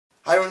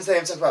Hi everyone, today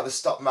I'm talking about the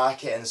stock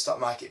market and the stock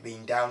market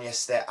being down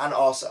yesterday and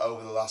also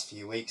over the last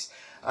few weeks.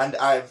 And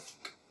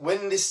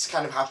when this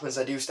kind of happens,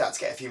 I do start to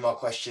get a few more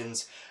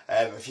questions,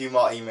 a few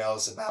more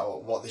emails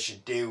about what they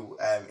should do.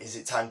 Is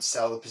it time to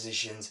sell the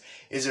positions?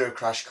 Is there a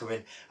crash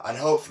coming? And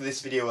hopefully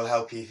this video will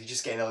help you if you're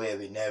just getting a little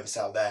bit nervous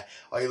out there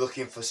or you're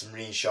looking for some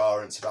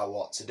reassurance about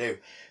what to do.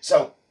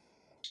 So,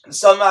 the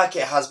stock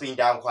market has been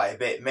down quite a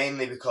bit,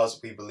 mainly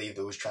because we believe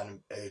there was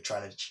trying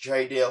to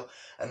trade deal,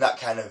 and that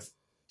kind of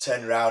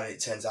turned around, and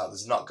it turns out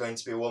there's not going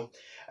to be one.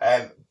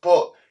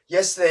 But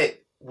yesterday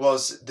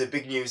was the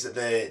big news that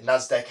the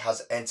Nasdaq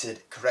has entered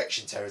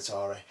correction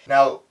territory.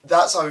 Now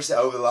that's obviously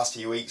over the last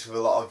few weeks with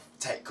a lot of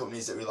tech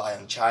companies that rely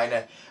on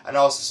China, and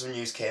also some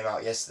news came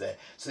out yesterday.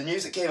 So the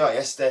news that came out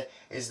yesterday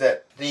is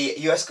that the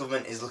US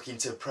government is looking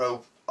to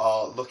probe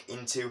or look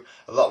into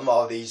a lot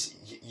more of these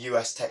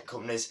US tech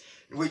companies,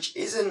 which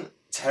isn't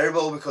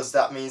terrible because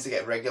that means they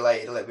get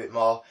regulated a little bit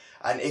more.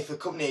 And if a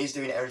company is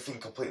doing everything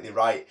completely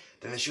right,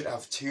 then they shouldn't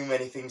have too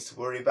many things to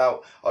worry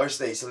about.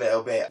 Obviously, it's a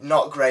little bit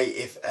not great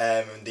if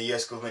the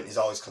US government is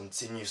always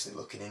continuously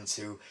looking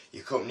into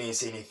your company and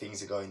seeing if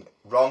things are going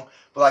wrong.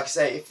 But like I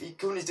say, if your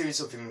company's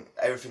doing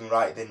everything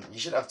right, then you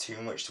shouldn't have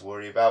too much to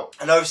worry about.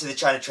 And obviously, the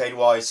China trade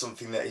war is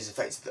something that has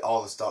affected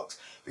all the stocks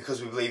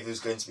because we believe there was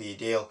going to be a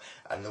deal,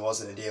 and there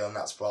wasn't a deal, and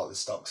that's brought the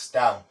stocks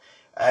down.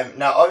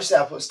 Now, obviously,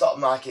 I put stock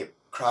market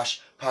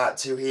crash part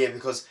 2 here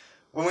because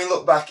when we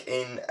look back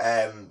in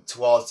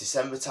towards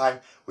December time,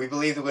 we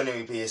believe there was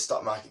going to be a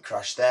stock market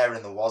crash there,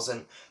 and there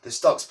wasn't. The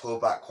stocks pulled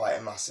back quite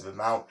a massive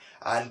amount,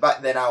 and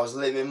back then I was a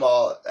little bit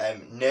more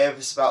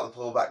nervous about the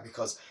pullback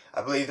because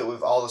I believe that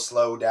with all the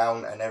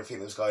slowdown and everything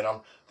that was going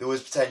on, there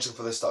was potential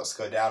for the stocks to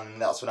go down,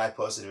 and that's when I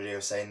posted a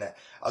video saying that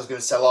I was going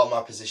to sell all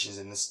my positions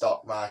in the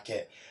stock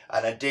market,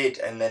 and I did,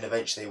 and then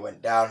eventually it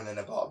went down, and then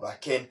I bought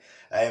back in,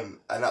 and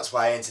that's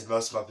why I entered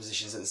most of my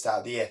positions at the start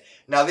of the year.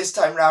 Now this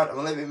time round, I'm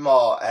a little bit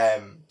more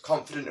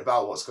confident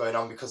about what's going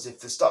on, because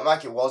if the stock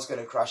market was going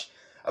to crash,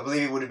 I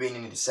believe it would have been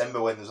in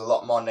December when there was a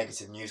lot more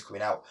negative news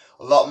coming out.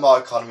 A lot more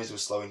economies were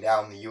slowing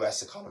down, the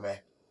US economy,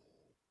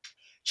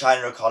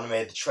 China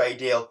economy, the trade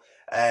deal.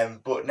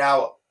 But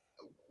now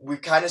we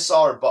kind of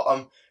saw a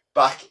bottom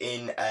back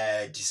in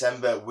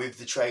December with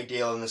the trade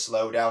deal and the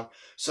slowdown.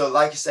 So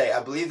like I say,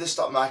 I believe the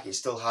stock market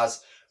still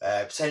has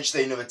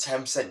potentially another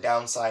 10%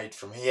 downside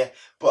from here,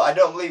 but I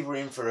don't believe we're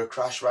in for a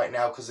crash right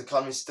now because the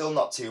economy is still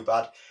not too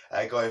bad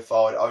going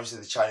forward. Obviously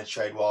the China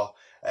trade war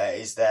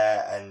is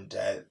there, and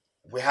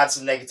we had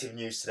some negative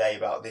news today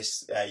about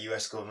this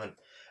US government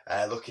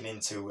looking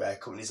into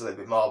companies a little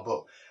bit more,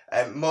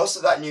 but most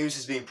of that news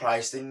has been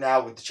priced in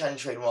now. With the China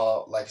trade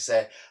war, like I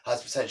say,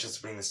 has potential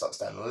to bring the stocks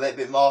down a little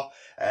bit more.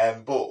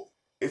 But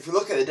if we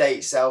look at the day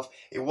itself,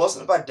 it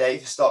wasn't a bad day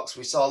for stocks.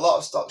 We saw a lot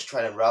of stocks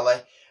trying to rally,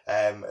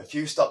 a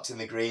few stocks in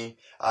the green,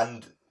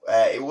 and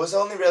it was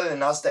only really the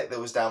Nasdaq that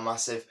was down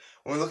massive.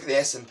 When we look at the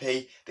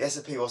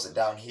S&P wasn't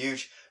down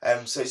huge.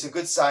 So it's a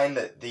good sign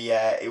that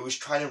it was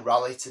trying to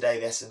rally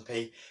today, the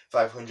S&P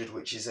 500,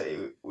 which is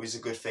was a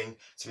good thing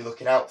to be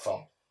looking out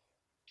for.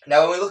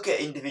 Now, when we look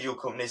at individual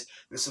companies,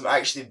 there's some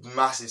actually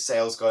massive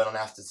sales going on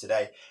after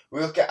today.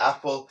 We look at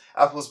Apple.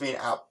 Apple's been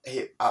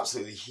hit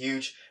absolutely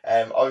huge.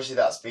 Obviously,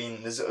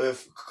 there's a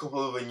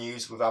couple of other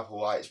news with Apple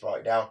why it's brought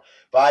it down.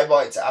 But I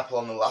bought into Apple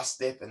on the last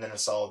dip, and then I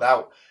sold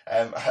out.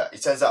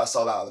 It turns out I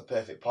sold out at the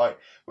perfect point.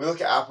 We look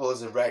at Apple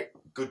as a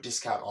good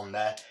discount on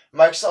there.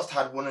 Microsoft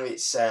had one of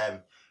its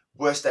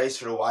worst days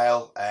for a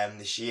while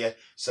this year,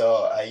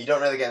 so you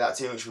don't really get that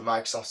too much with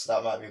Microsoft, so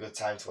that might be a good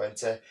time to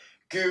enter.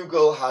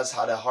 Google has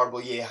had a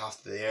horrible year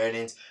after the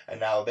earnings, and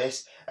now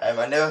this. I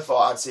never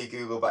thought I'd see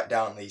Google back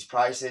down on these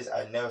prices.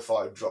 I never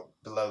thought it would drop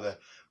below the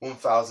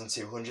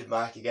 1,200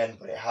 mark again,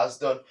 but it has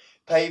done.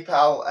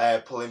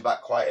 PayPal pulling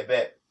back quite a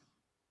bit.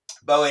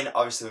 Boeing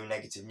obviously with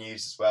negative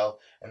news as well,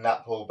 and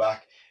that pulled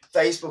back.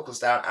 Facebook was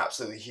down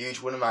absolutely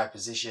huge. One of my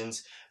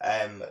positions,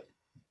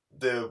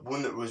 the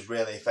one that was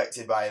really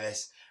affected by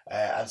this,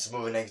 and some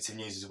other negative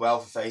news as well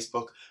for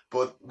Facebook.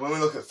 But when we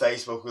look at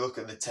Facebook, we look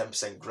at the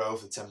 10%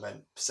 growth, the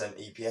 10%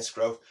 EPS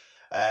growth.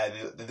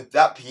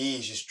 That PE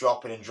is just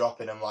dropping and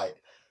dropping. I'm like,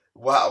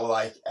 wow,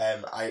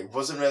 I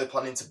wasn't really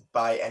planning to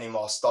buy any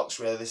more stocks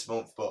really this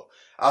month, but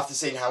after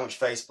seeing how much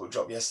Facebook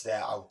dropped yesterday,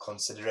 I'll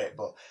consider it.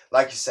 But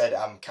like I said,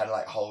 I'm kind of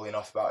like holding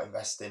off about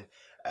investing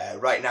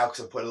right now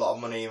because I put a lot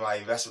of money in my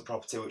investment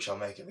property, which I'll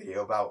make a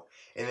video about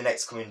in the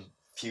next coming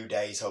few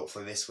days,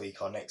 hopefully this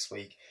week or next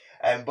week.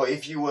 But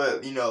if you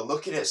were,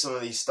 looking at some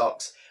of these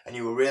stocks and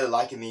you were really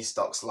liking these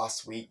stocks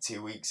last week,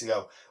 2 weeks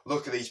ago,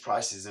 look at these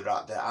prices they're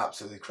at. They're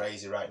absolutely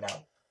crazy right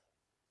now.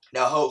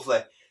 Now, hopefully,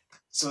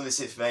 some of this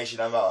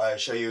information I'm about to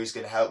show you is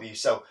going to help you.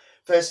 So,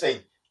 first thing,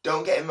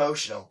 don't get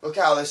emotional. Look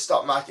how the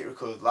stock market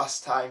recovered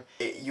last time.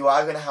 You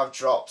are going to have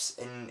drops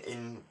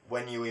in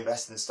when you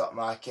invest in the stock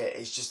market.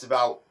 It's just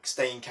about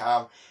staying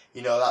calm.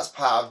 you know, that's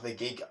part of the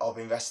gig of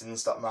investing in the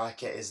stock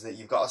market, is that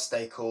you've got to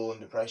stay cool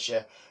under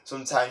pressure.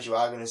 Sometimes you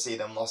are going to see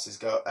them losses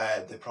go,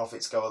 the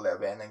profits go a little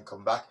bit and then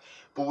come back.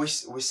 But we're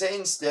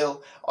sitting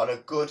still on a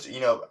good, you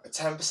know,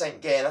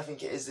 10% gain, I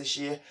think it is this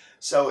year.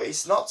 So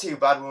it's not too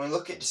bad. When we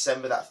look at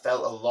December, that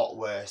felt a lot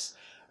worse.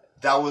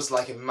 That was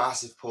like a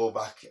massive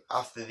pullback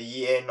after the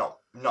year, not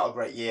a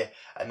great year,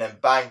 and then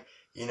bang,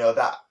 you know,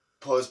 that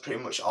was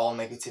pretty much all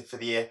negative for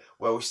the year,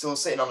 where we're still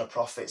sitting on a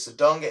profit. So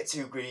don't get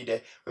too greedy.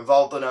 We've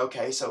all done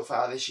okay so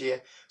far this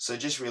year, so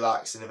just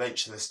relax, and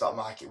eventually the stock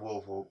market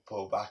will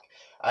pull back.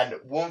 And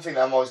one thing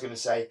that I'm always going to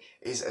say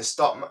is the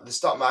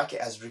stock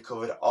market has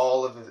recovered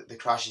all of the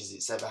crashes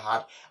it's ever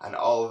had and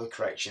all of the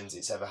corrections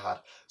it's ever had.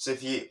 So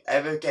if you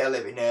ever get a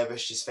little bit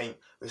nervous, just think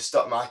the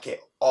stock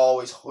market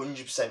always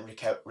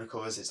 100%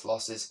 recovers its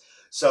losses.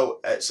 So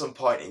at some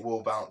point it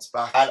will bounce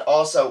back. And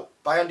also,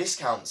 buy on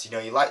discounts. You know,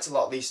 you like to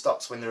lot these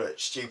stocks when they're at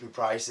stupid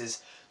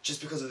prices. Just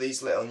because of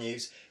these little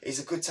news, it's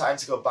a good time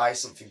to go buy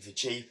something for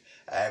cheap.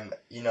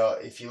 You know,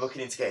 if you're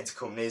looking into getting into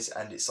companies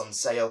and it's on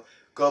sale,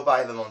 go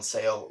buy them on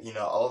sale. You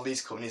know, all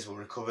these companies will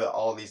recover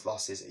all these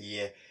losses a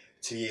year,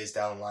 2 years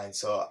down the line.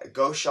 So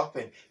go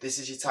shopping. This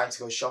is your time to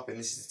go shopping.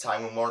 This is the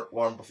time when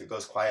Warren Buffett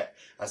goes quiet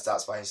and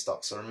starts buying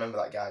stocks. So remember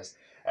that, guys.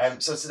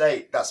 So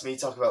today, that's me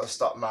talking about the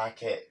stock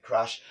market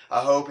crash. I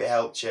hope it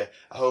helped you.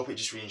 I hope it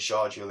just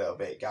reassured you a little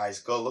bit, guys.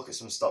 Go look at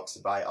some stocks to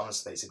buy.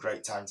 Honestly, it's a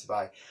great time to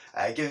buy.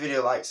 Give the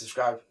video a like,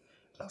 subscribe,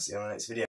 and I'll see you on the next video.